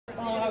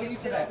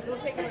We'll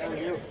take it right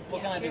here.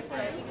 What can I do for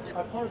you?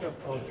 I'm part of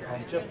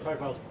Jeff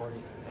Craigmile's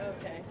party.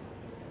 Okay.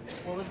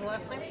 What was the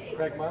last name?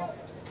 Craigmile?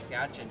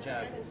 Gotcha,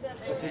 Jeff.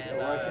 Is he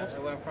And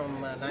it went from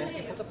 9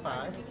 people to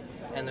 5,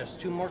 and there's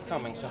 2 more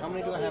coming. So how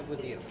many do I have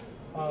with you?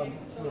 2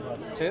 of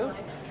us. 2? You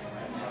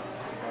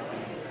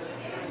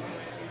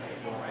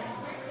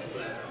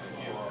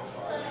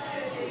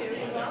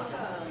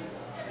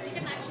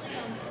can actually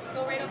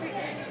go right over here to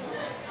the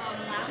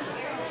lounge.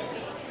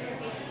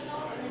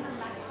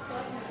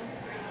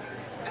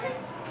 Okay.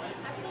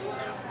 Absolutely.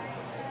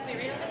 Wait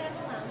right over there in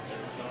the lounge.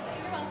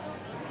 You're welcome.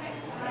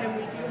 And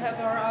we do have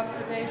our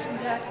observation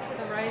deck to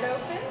the right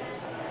open.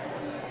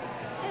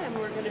 And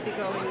we're going to be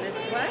going this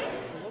way.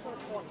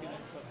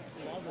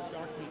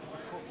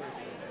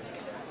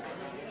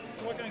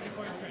 So what can I get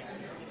for you to drink?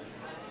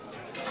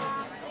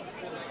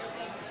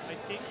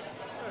 Iced tea?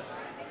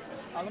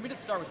 Sure. Let me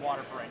just start with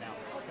water for right now.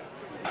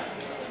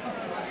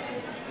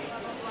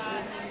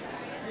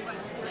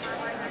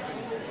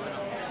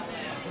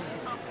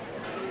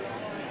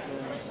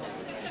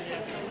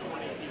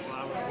 Well,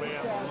 I was way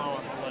up low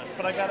on the list,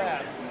 but I gotta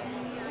ask.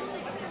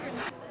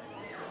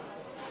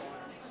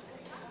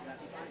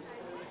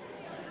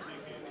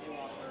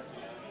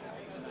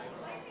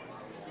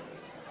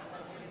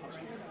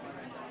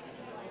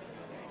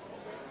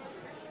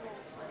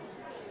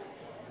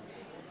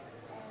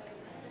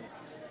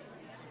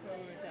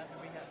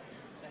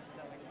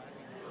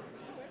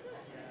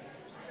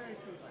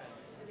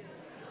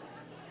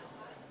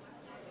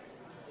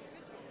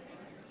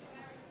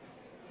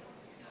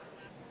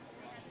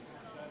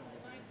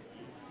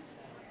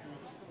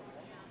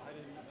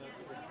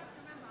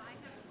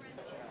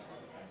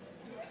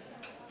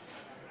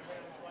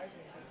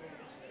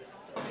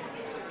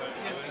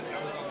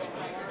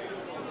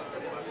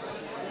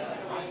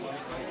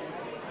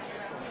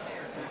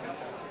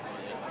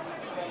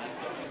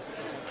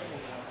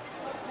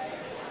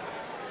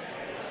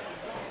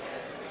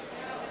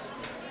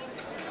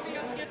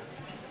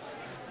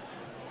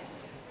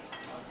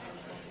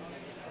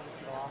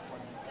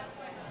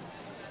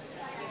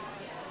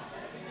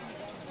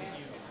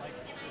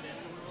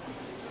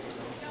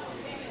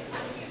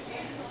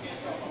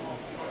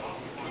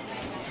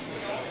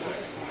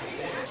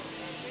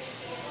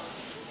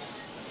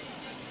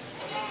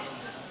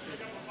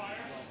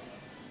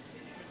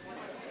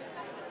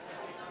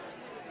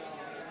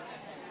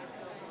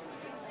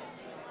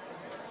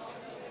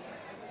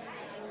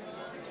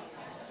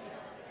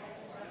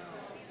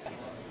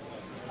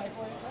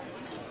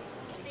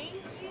 Thank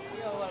you.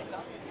 You're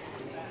welcome.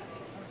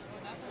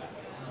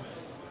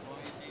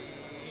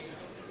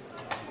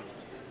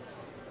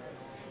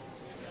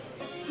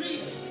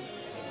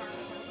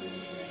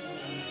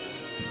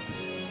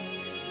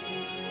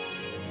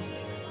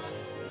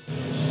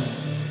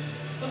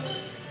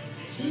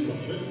 See what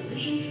little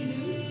vision can do?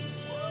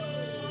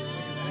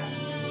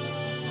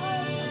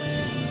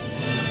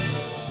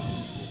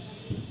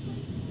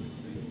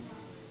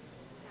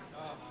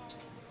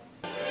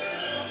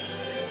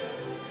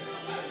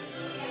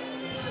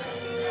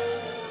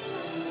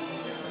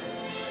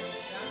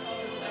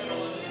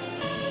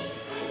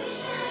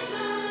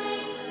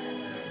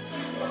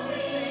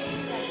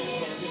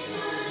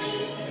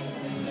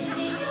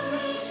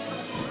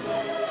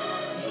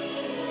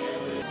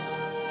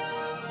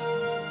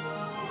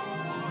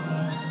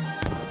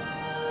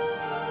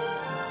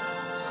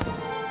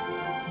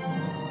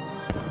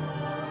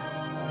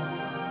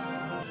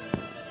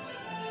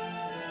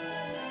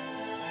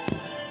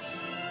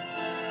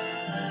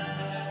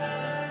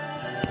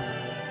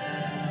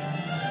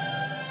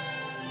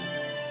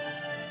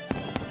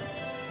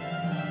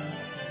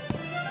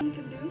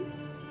 Can do?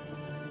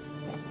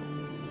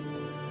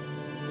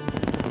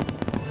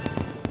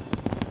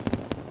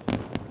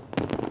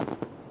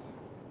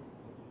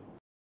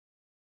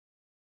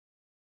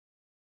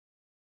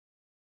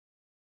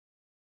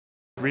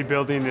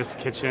 Rebuilding this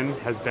kitchen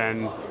has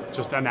been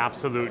just an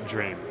absolute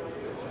dream.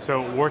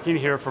 So working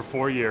here for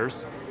 4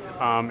 years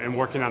and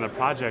working on the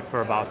project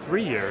for about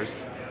 3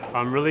 years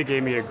really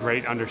gave me a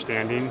great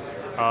understanding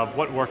of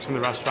what works in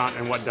the restaurant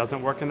and what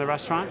doesn't work in the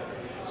restaurant.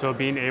 So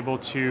being able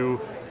to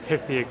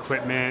pick the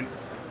equipment,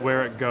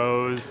 where it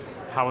goes,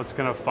 how it's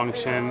going to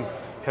function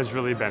has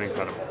really been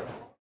incredible.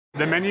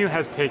 The menu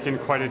has taken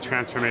quite a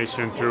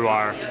transformation through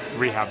our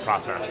rehab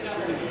process,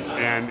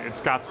 and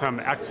it's got some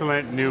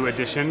excellent new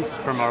additions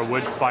from our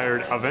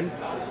wood-fired oven,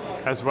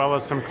 as well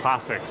as some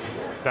classics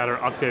that are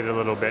updated a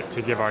little bit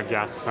to give our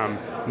guests some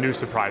new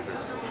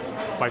surprises.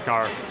 Like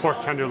our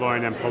pork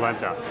tenderloin and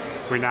polenta,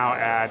 we now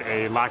add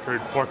a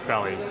lacquered pork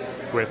belly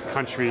with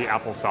country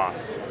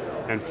applesauce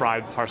and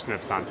fried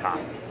parsnips on top.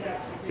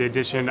 The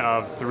addition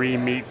of 3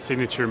 meat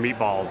signature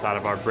meatballs out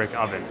of our brick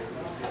oven,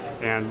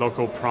 and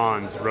local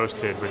prawns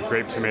roasted with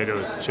grape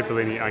tomatoes,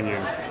 cipollini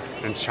onions,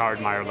 and charred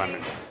Meyer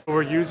lemon.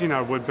 We're using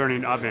our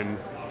wood-burning oven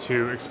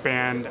to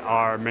expand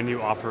our menu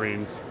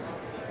offerings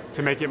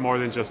to make it more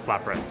than just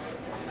flatbreads.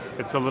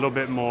 It's a little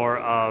bit more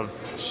of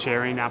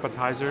sharing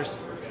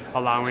appetizers,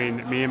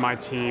 allowing me and my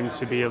team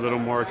to be a little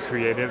more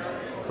creative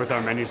with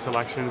our menu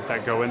selections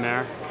that go in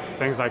there,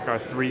 Things like our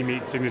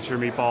 3-meat signature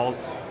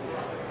meatballs,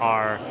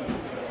 our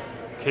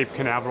Cape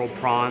Canaveral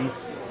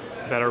prawns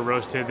that are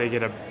roasted. They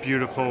get a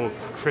beautiful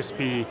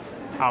crispy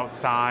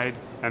outside,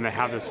 and they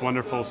have this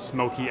wonderful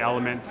smoky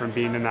element from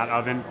being in that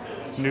oven.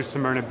 New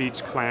Smyrna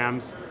Beach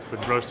clams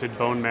with roasted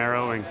bone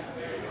marrow and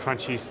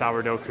crunchy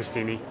sourdough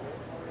crostini.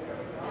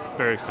 It's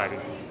very exciting.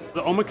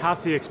 The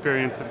omakase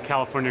experience at the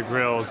California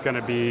Grill is going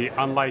to be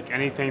unlike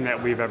anything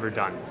that we've ever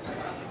done.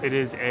 It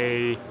is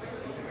a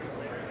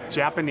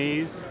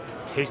Japanese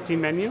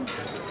tasting menu,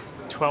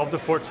 12 to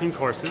 14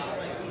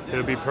 courses.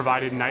 It'll be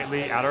provided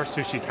nightly at our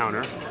sushi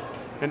counter.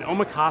 And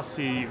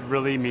omakase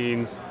really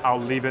means I'll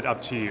leave it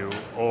up to you,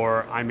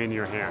 or I'm in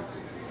your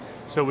hands.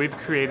 So we've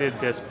created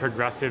this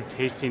progressive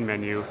tasting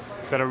menu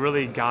that'll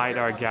really guide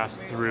our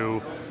guests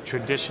through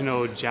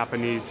traditional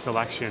Japanese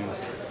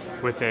selections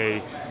with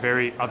a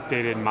very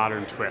updated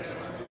modern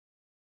twist.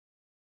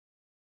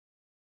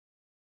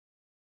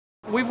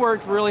 We've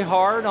worked really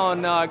hard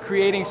on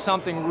creating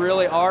something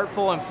really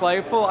artful and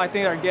playful. I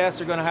think our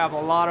guests are going to have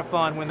a lot of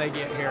fun when they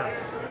get here.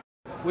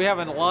 We have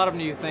a lot of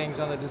new things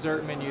on the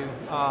dessert menu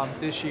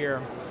this year.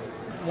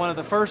 One of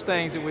the first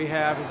things that we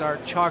have is our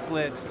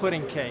chocolate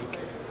pudding cake.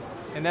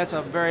 And that's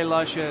a very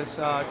luscious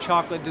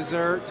chocolate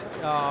dessert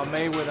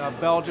made with a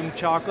Belgian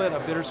chocolate, a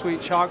bittersweet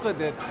chocolate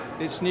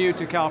that's new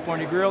to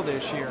California Grill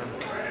this year.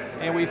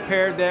 And we've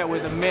paired that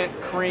with a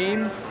mint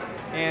cream,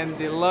 and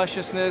the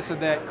lusciousness of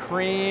that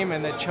cream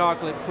and the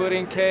chocolate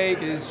pudding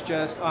cake is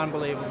just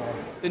unbelievable.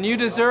 The new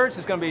desserts,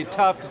 it's going to be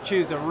tough to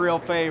choose a real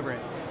favorite.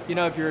 You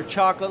know, if you're a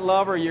chocolate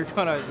lover, you're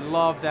going to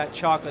love that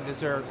chocolate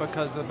dessert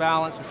because the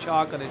balance of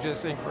chocolate is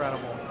just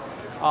incredible.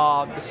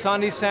 The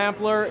Sundae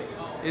sampler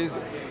is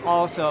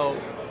also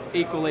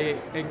equally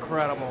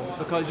incredible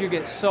because you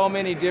get so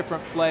many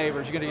different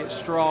flavors. You're going to get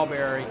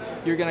strawberry,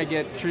 you're going to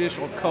get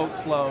traditional Coke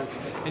float,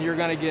 and you're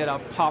going to get a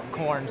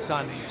popcorn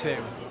sundae too.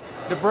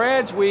 The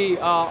breads, we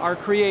are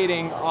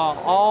creating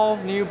all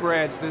new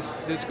breads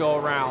this go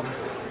around.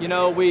 You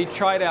know, we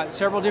tried out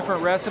several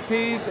different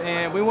recipes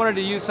and we wanted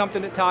to use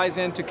something that ties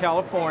into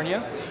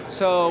California,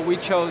 so we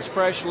chose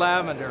fresh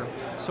lavender.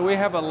 So we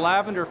have a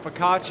lavender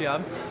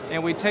focaccia,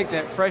 and we take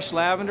that fresh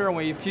lavender and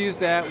we infuse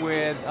that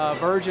with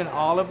virgin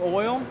olive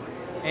oil,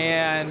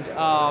 and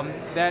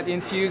that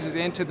infuses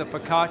into the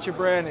focaccia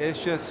bread.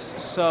 It's just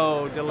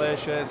so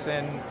delicious,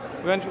 and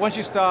once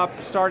you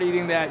start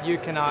eating that, you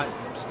cannot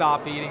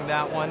stop eating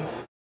that one.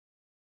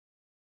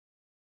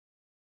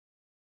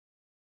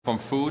 From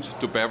food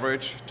to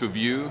beverage to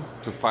view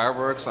to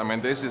fireworks, I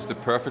mean, this is the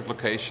perfect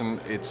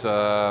location. It's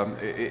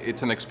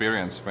an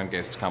experience when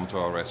guests come to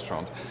our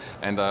restaurant,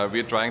 and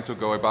we're trying to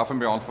go above and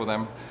beyond for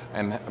them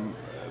and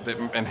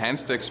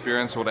enhance the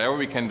experience, whatever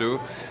we can do,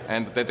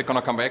 and that they're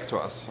gonna come back to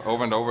us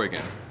over and over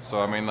again. So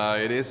I mean,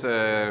 it is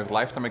a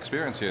lifetime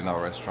experience here in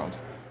our restaurant.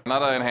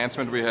 Another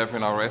enhancement we have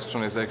in our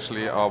restaurant is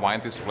actually our wine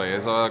display.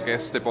 As our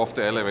guests step off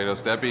the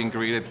elevators, they're being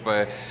greeted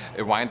by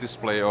a wine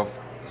display of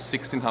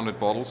 1,600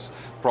 bottles,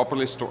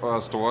 properly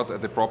stored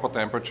at the proper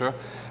temperature,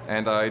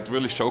 and it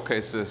really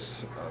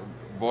showcases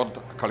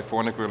what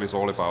California Grill is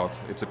all about.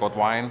 It's about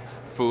wine,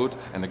 food,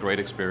 and a great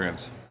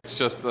experience. It's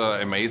just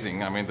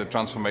amazing. I mean, the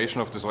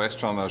transformation of this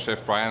restaurant,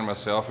 Chef Brian and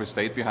myself, we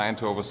stayed behind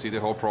to oversee the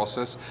whole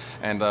process,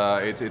 and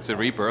it's a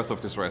rebirth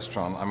of this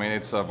restaurant. I mean,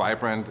 it's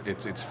vibrant,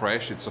 it's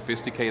fresh, it's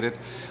sophisticated.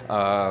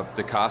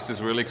 The cast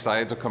is really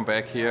excited to come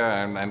back here,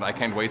 and I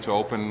can't wait to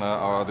open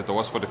the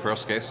doors for the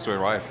first guests to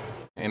arrive.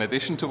 In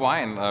addition to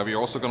wine, we're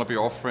also going to be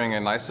offering a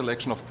nice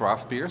selection of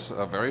craft beers,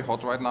 very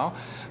hot right now.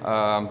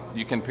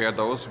 You can pair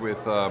those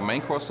with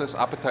main courses,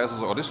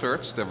 appetizers, or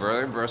desserts. They're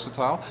very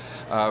versatile.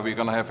 We're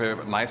going to have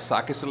a nice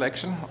sake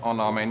selection on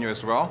our menu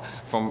as well,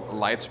 from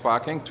light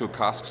sparkling to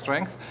cask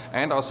strength,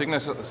 and our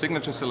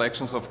signature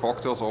selections of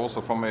cocktails also,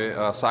 from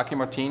a sake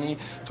martini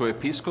to a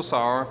pisco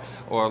sour,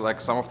 or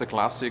like some of the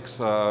classics,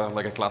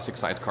 like a classic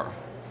sidecar.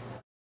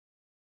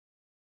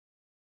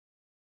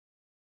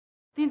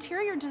 The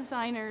interior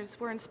designers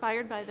were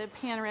inspired by the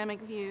panoramic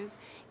views,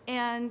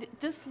 and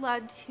this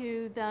led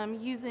to them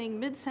using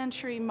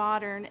mid-century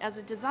modern as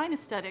a design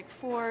aesthetic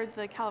for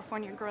the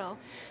California Grill.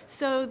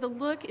 So the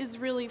look is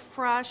really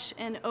fresh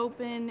and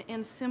open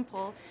and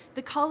simple.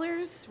 The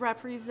colors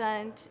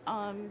represent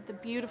the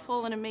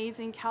beautiful and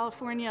amazing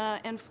California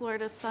and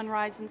Florida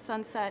sunrise and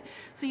sunset.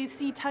 So you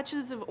see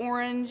touches of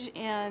orange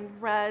and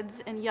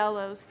reds and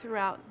yellows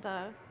throughout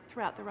the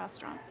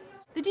restaurant.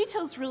 The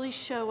details really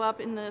show up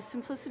in the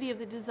simplicity of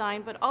the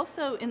design, but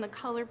also in the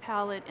color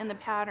palette and the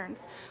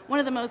patterns. One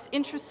of the most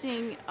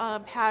interesting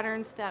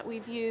patterns that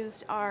we've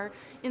used are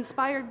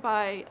inspired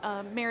by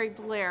Mary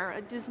Blair,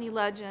 a Disney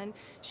legend.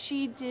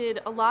 She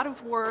did a lot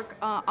of work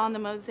on the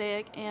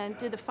mosaic and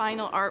did the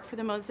final art for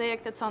the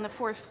mosaic that's on the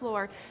 4th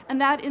floor, and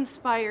that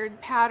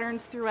inspired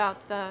patterns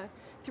throughout the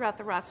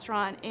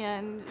restaurant,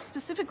 and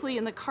specifically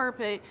in the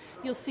carpet,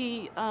 you'll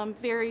see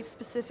very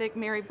specific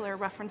Mary Blair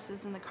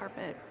references in the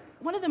carpet.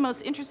 One of the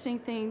most interesting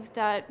things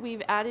that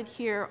we've added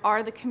here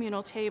are the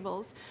communal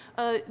tables.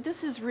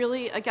 This is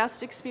really a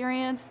guest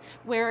experience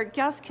where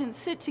guests can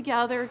sit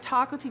together,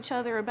 talk with each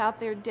other about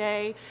their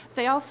day.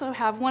 They also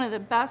have one of the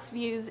best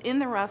views in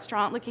the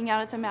restaurant looking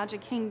out at the Magic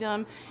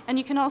Kingdom. And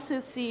you can also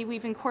see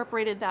we've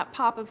incorporated that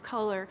pop of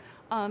color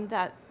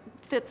that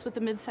fits with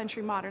the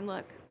mid-century modern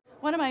look.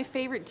 One of my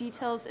favorite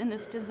details in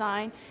this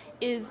design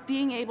is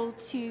being able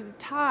to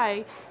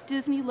tie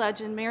Disney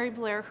legend Mary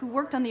Blair, who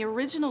worked on the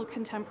original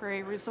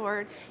Contemporary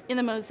Resort, in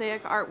the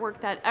mosaic artwork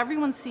that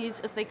everyone sees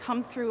as they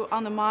come through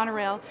on the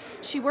monorail.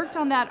 She worked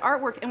on that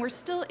artwork, and we're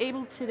still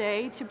able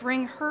today to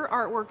bring her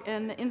artwork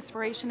and the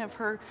inspiration of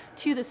her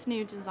to this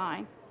new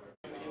design.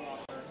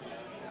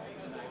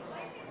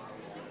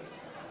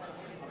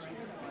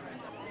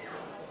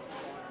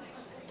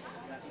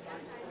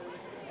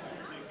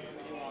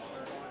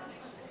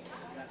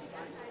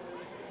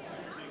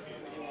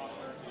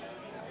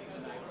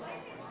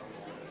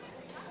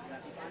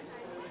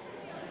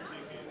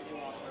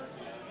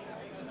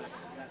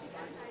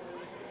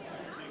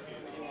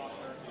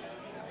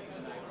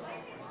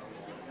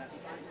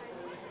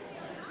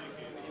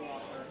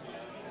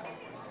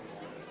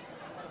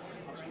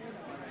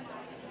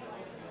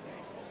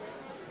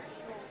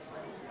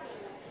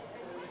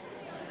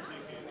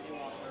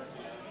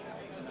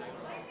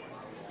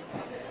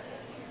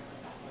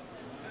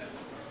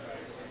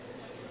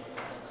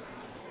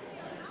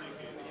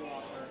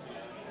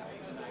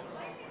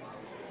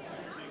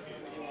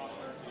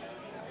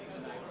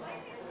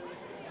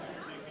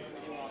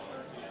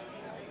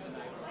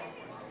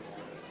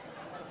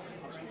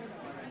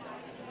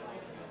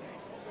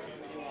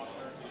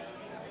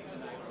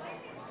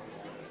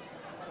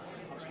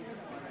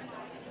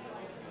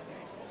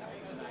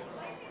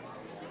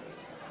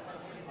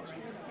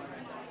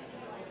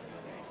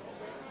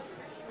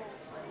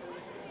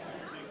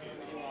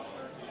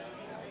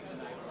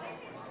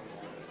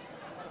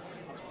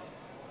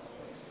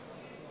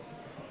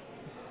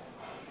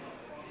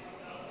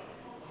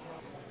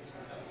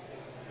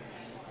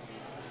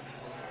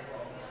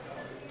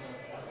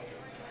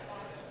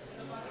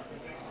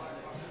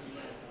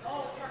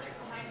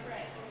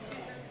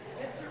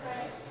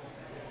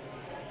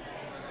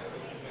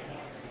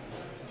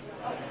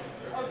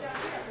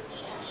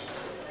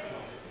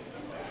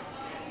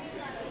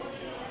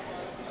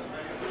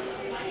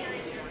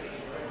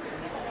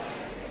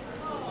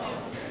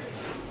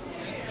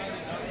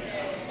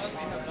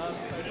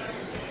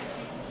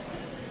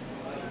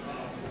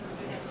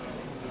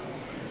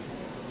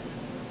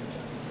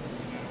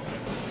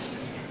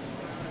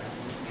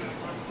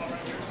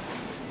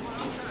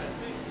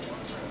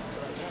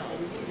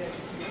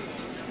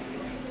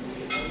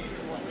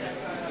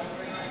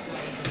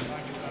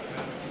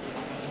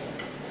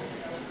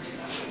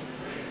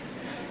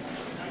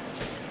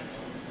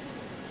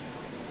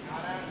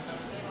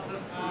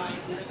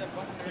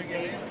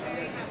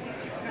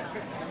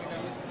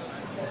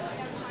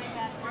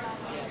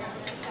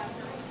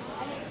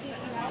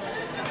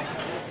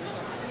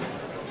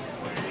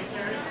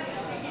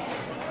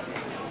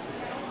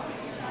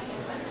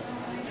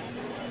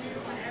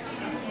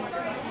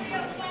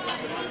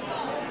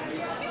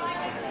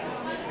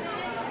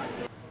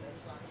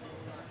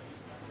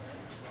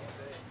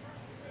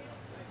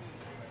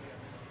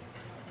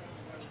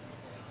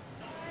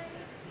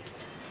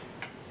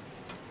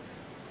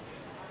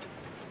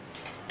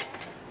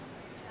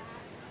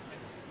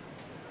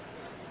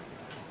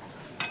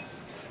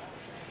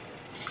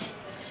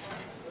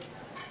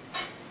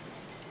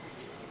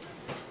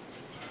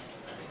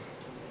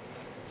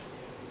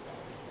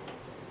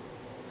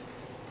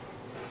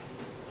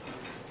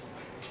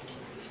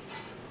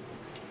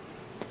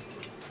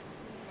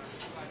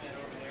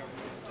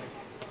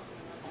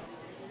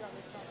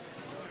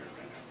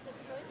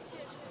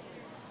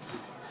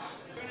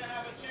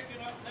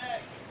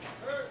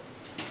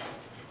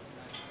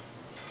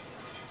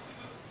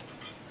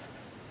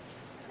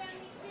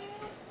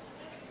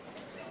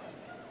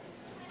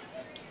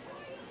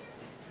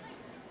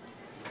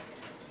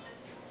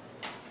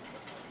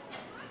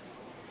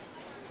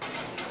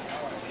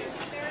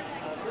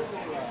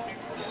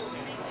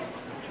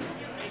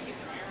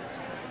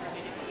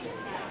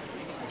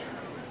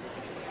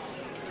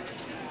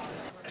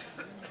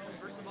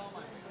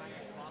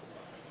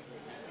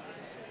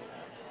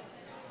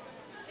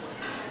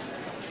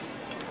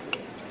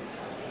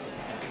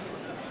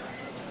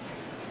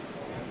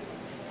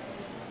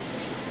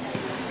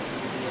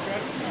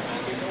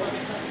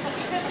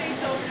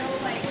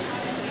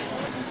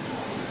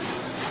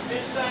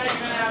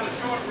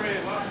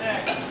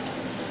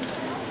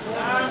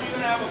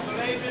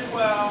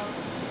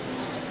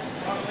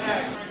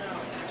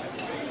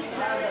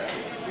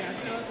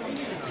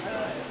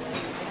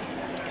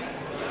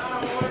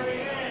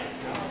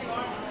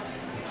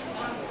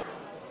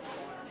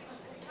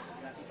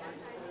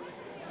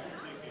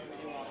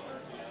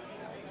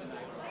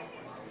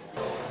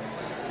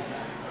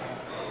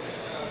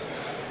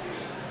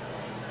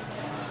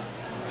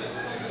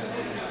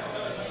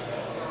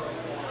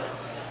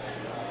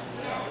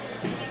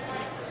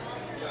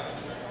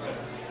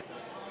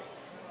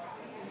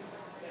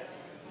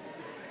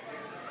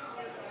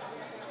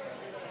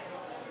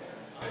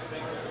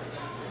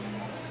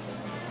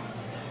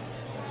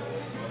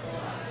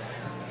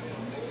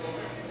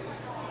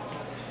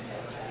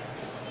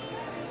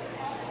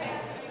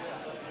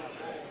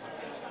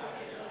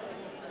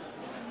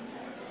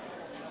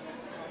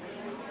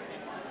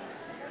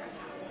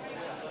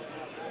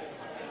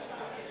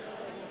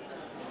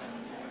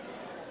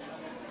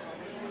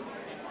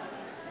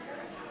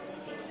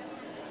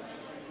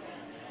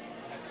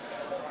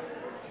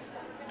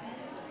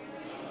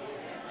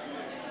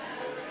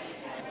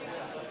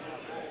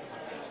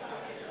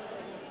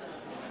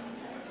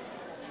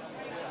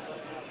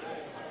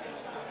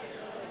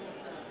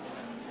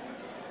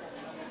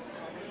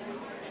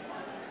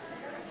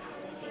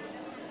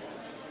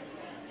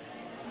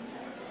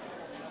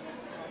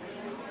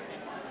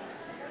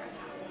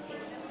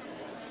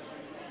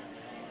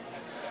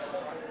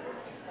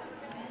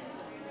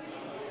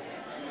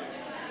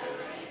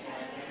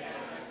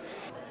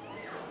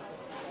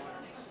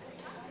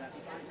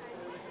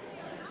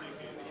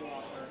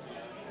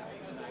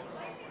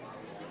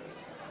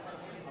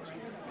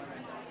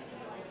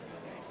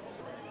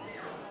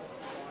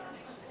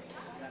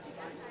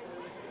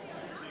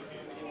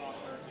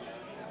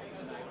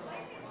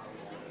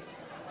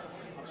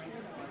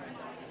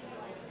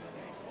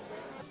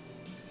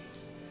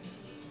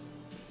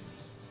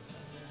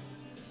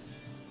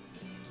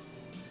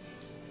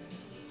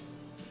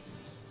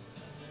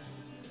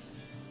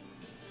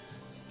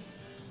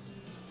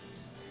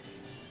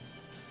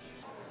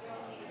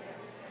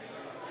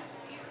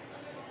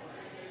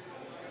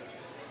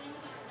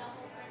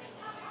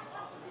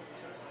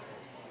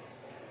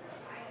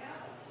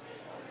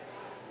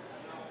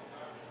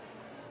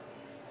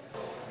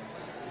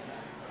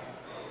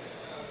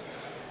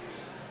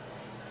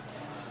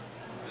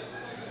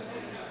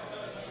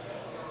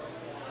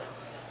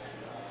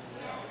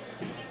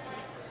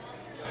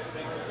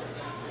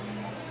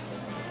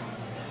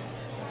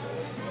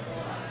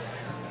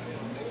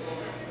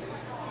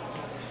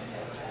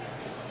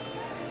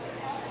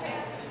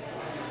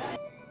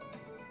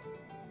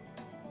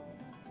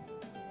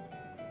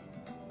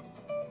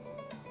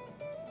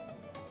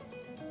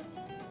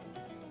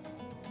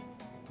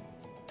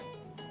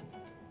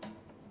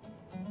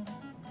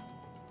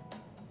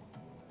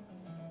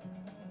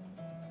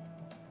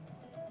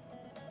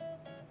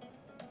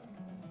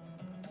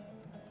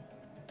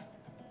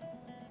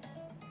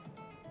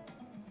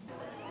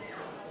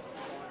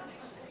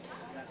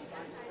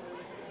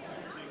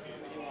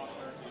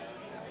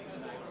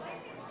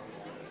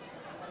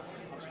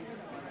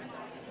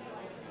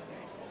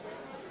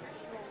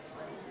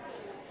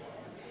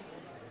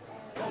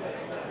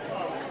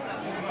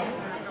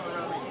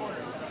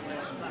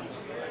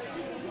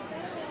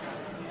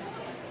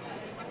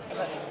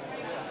 but